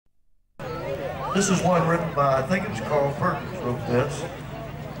This is one written by, I think it was Carl Perkins wrote this.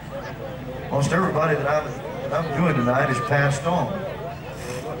 Almost everybody that I'm doing tonight has passed on.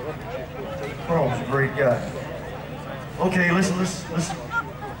 Carl's a great guy. Okay, let's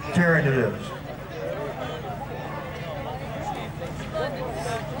tear into this.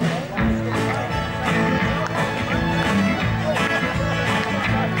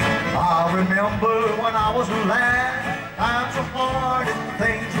 I remember when I was a lad, times were hard and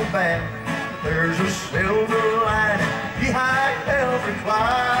things were bad. There's a silver lining behind every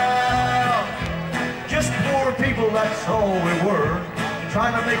cloud. Just poor people, that's all we were,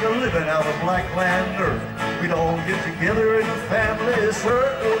 trying to make a living out of black land earth. We'd all get together in a family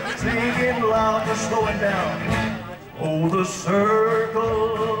circle, singing loud and slowing down. Oh, the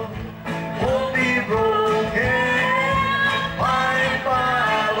circle won't be broken. By and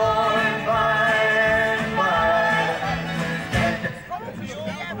by, Lord, by and by.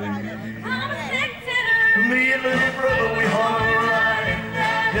 Me and little brother, we hung right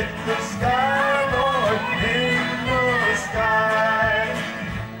in the sky, Lord, in the sky.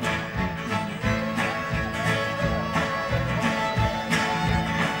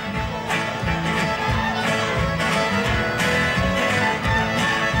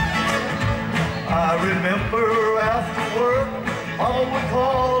 I remember after work, Mama would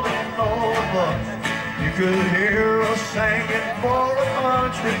call and all of us. You could hear us singing for a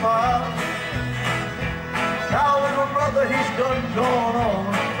country mile. Now little brother, he's done gone on,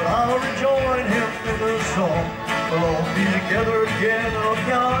 but I'll rejoin him in the song. We'll all be together again up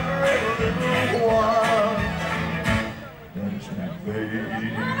yonder in a little while. Dancing, baby.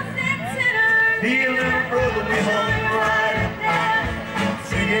 Me and little brother, we hung right in there.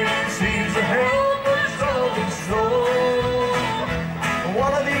 Singing seems to help us all so.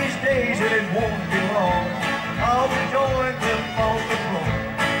 One of these days, and it won't be long, I'll rejoin them on the throne.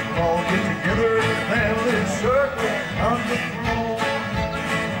 We'll all get together in a family circle on the throne.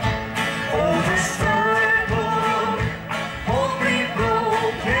 Oh, the circle won't be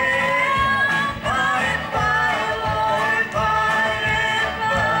broken. By and by, Lord, by and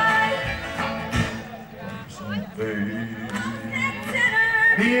by. Baby.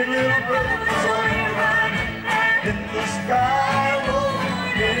 Me and little brother was all right in the sky, Lord,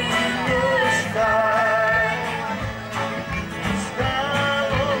 in the sky. The sky,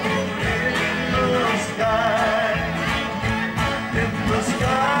 Lord, in the sky. In the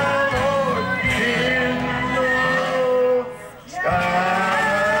sky, Lord, in the sky.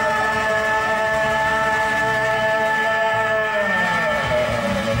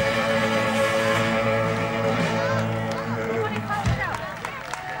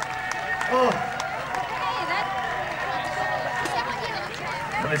 Oh.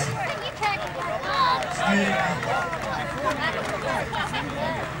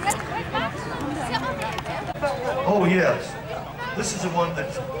 Oh yes, this is the one that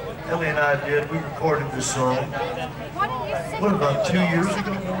Ellie and I did. We recorded this song, what, about 2 years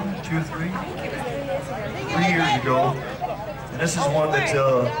ago? 2, 3? 3 years ago. And this is one that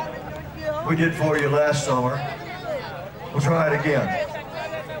we did for you last summer. We'll try it again.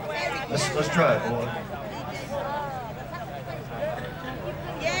 Let's try it, boy.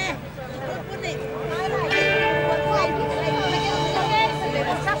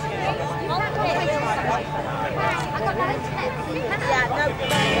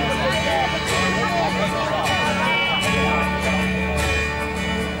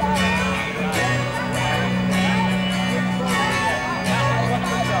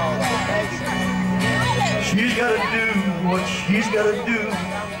 She's gotta do what she's gotta do,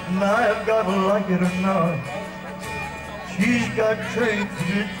 and I've gotta like it or not. She's got trained for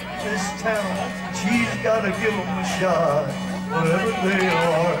this town, she's gotta give them a shot, whatever they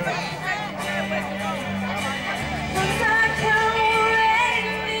are.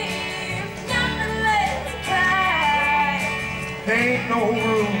 Ain't no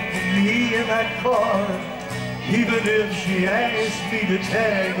room for me in that car, even if she asked me to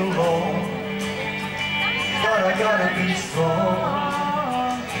tag along. But I gotta be strong.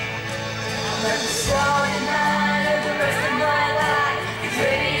 Let me show you night of the rest of my life, as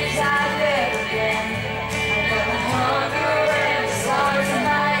ready as I've ever been. But the hunger and the stars in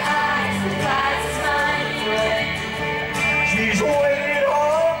my eyes, the prize is mine to win. She's waiting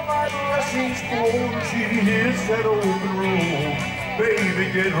on my blessings for she hits that open road. Baby,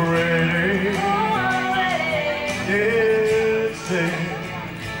 get ready. Get set.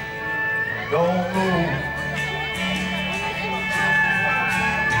 Don't know.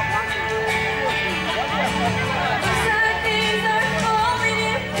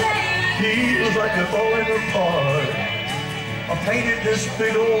 Feels like they're falling apart. I'm painted this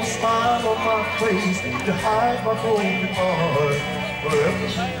big old smile on my face to hide my broken heart forever.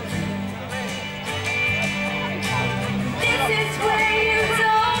 This is where you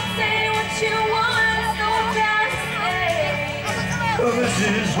don't say what you want so bad to say. This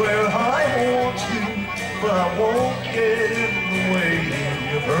is where I want you, but I won't get in the way.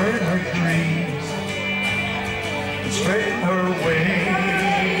 You burn her dreams and straighten her way.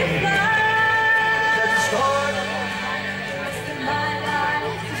 Let's start. The rest of my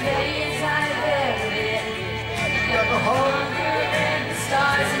life, days I bury it. Got the heart. And the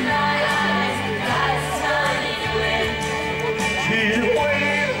stars in my eyes, that's tiny wind. She's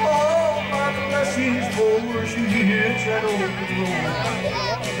waiting all my blessings for she hits that open road.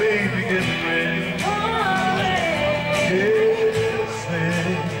 Baby, get ready. Yes,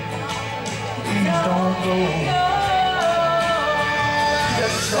 please don't go.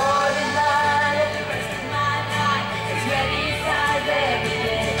 Let's start The rest of my life is ready as I bury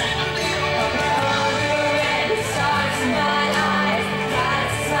it. And the stars in my eyes,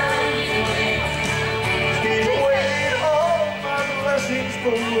 that's tiny wind. She's waiting all my blessings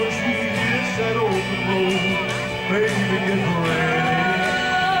for she hits that open road. Baby, get ready.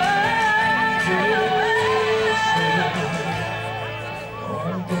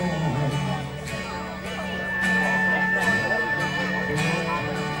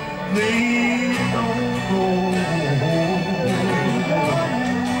 Please don't go.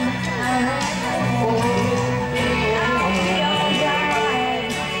 I'll be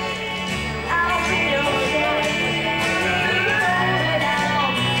alright. I'll be okay. And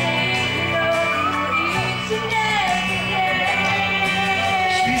I'll be thinking of you each and every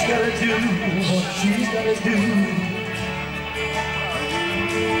day. She's gotta do what she's gotta do.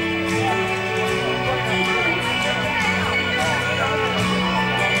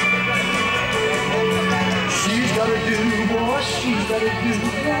 She's gotta do what she's gotta do.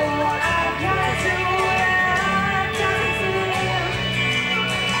 I've got to what I've got to do.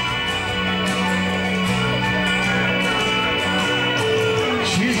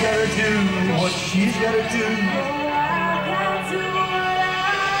 She's gotta do what she's gotta do. I've got to what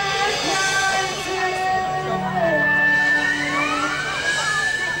I've got to do.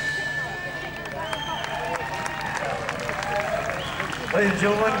 Ladies and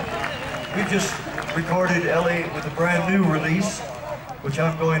gentlemen, we just recorded Ellie with a brand new release, which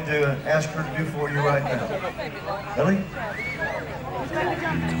I'm going to ask her to do for you right now. Ellie?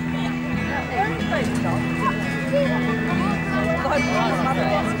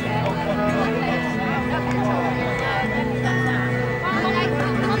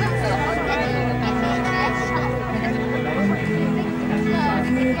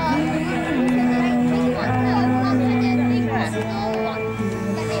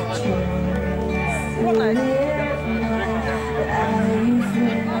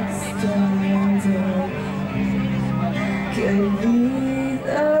 Could be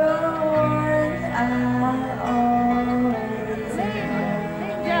the one I always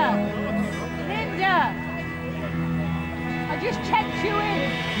Linda! I just checked you in.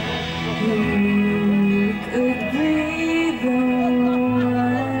 You could be the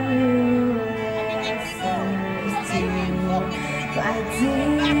one who answers to my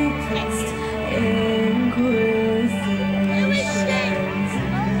deepest inquisitions.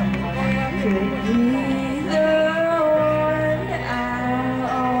 Could be the one I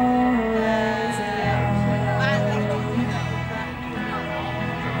always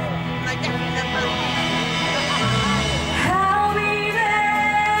I'll be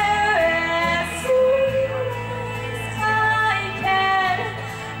there as soon as I can,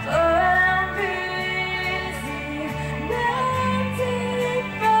 but I'm busy mending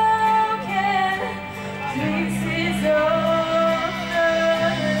broken pieces of the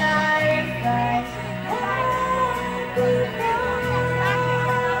life I had before.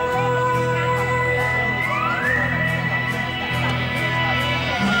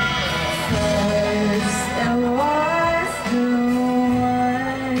 First there was the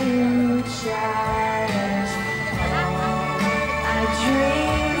one who cherished all my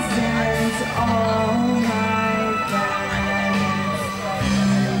dreams and all my plans.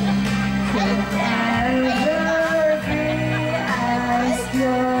 Could never be as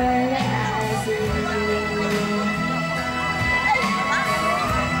good as you.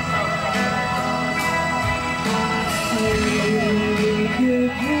 You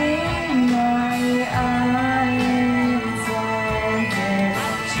could be my unintended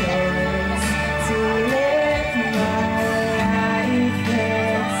choice to live my life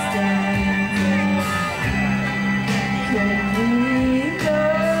extended. Could be the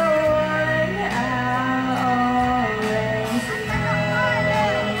one I always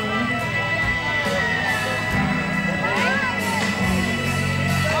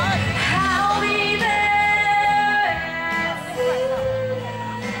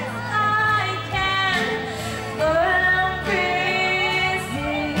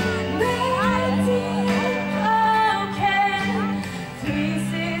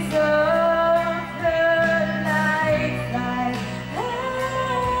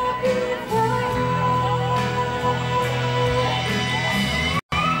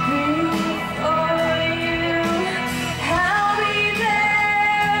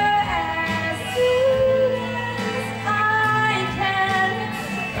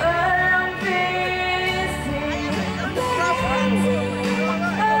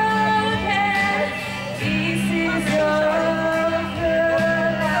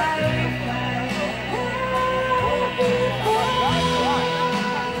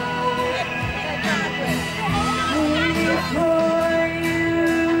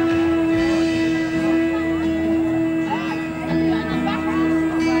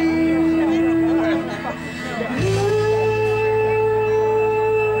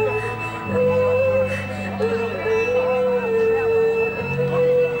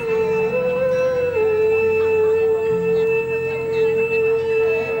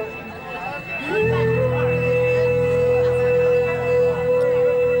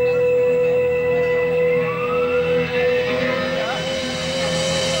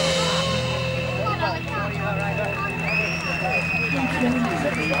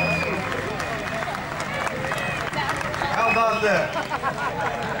How about that?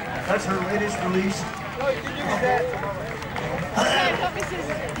 That's her latest release.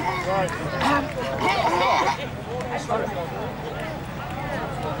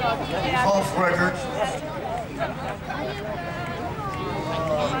 Off records.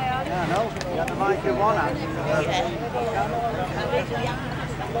 Yeah, no, you got the mic you want at.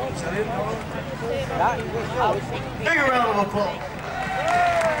 Big round of applause.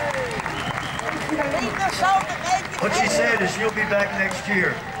 What she said is she'll be back next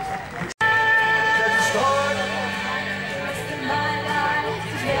year.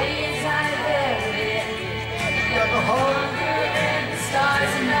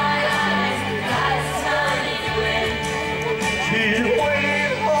 She's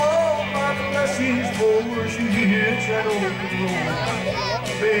waiting all my blessings for she hits that open road.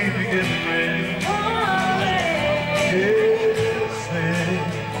 Baby, get ready. Yes,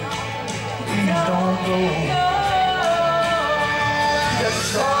 please don't go. That's the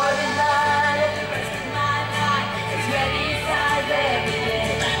start of life. The rest of my life is ready inside baby.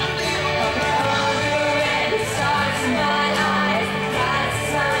 The stars in my eyes, the lights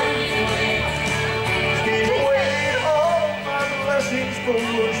shining. She's waiting all my blessings for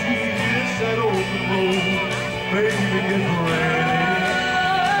she hits that open road. Baby, get ready.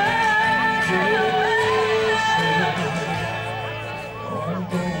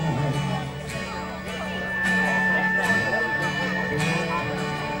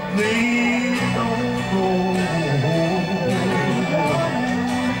 Please don't go.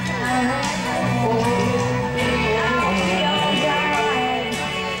 I'll be alright.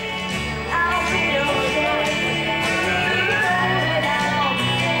 I'll be okay. And I'll be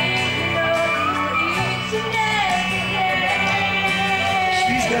thinking of you each and every day.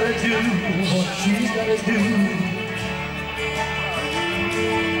 She's gotta do what she's gotta do.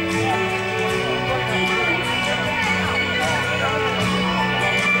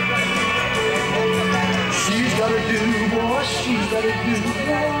 She's gotta do what she's gotta do.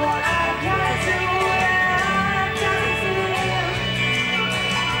 I gotta do what I gotta do.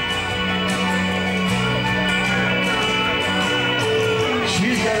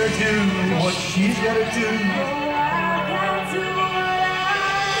 She's gotta do what she's gotta do. I gotta do what I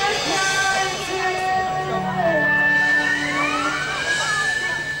gotta do.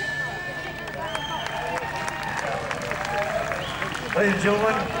 Ladies and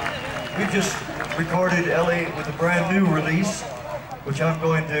gentlemen, we just recorded Ellie with a brand new release, which I'm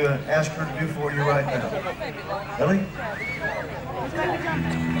going to ask her to do for you right now. Ellie?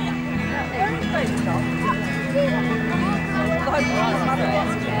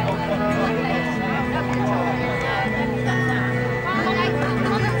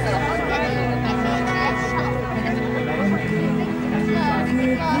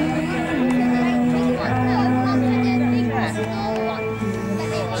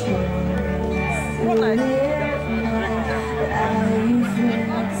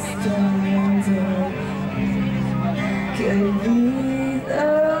 Could be the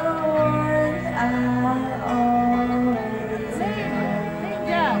one I always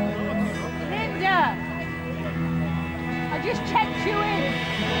Linda! I just checked you in.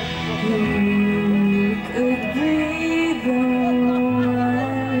 You could be the one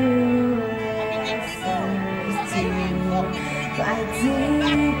who answers to my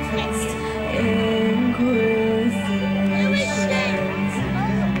deepest inquisitions.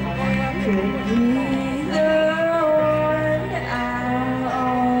 Could be the one I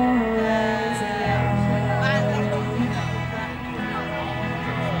always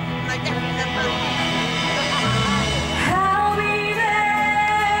I'll be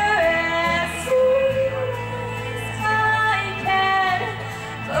there as soon as I can,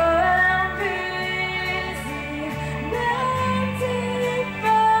 for I'm busy mending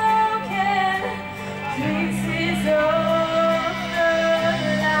broken pieces of the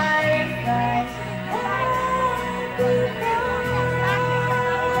life I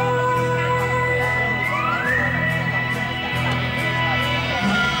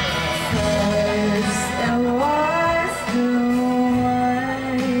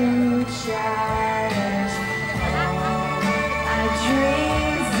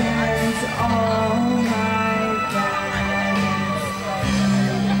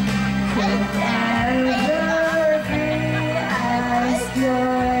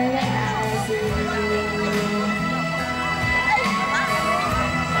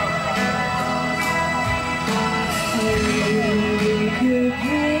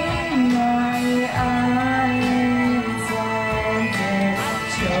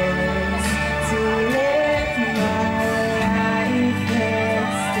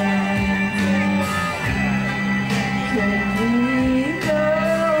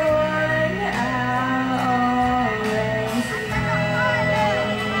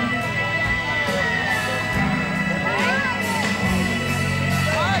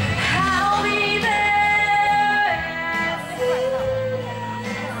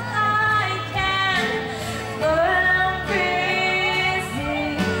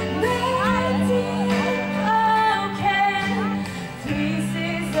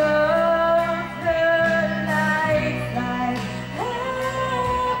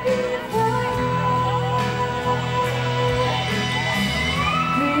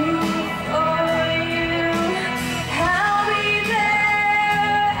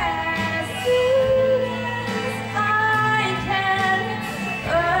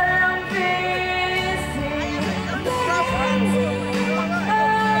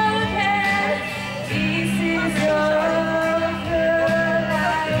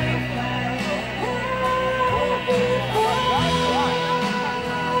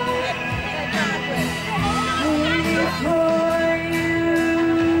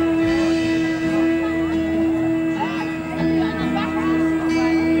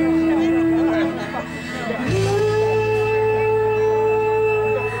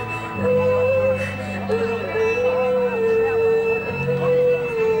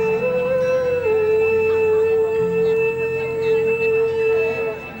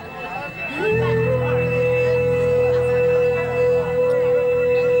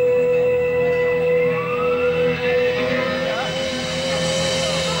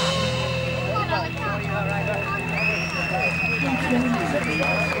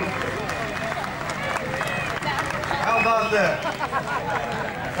about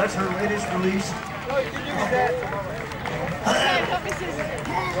that? That's her latest release.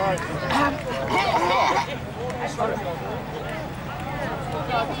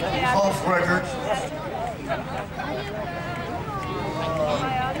 Off records.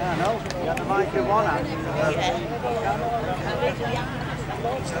 Yeah, no. You got the mic in one hand.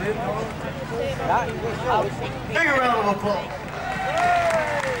 Big round of applause.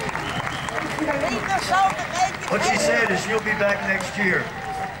 What she said is she'll be back next year.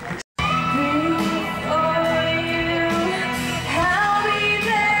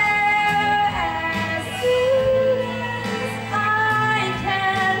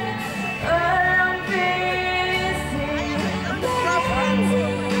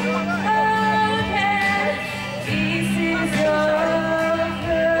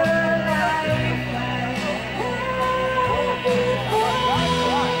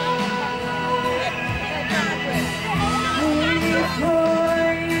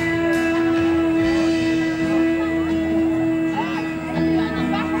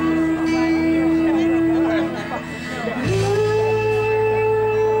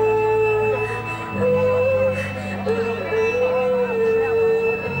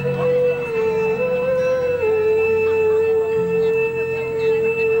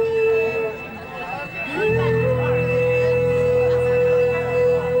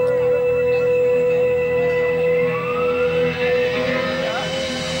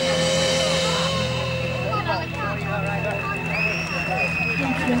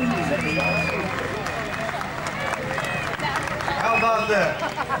 How about that?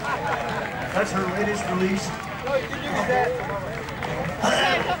 That's her latest release.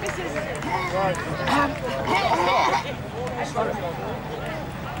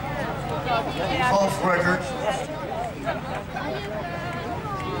 Off records.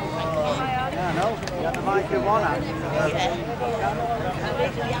 Yeah, no. You got the mic in one hand.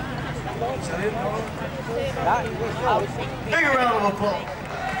 Big round of applause.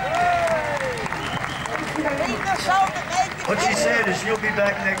 What she said is she'll be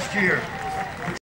back next year.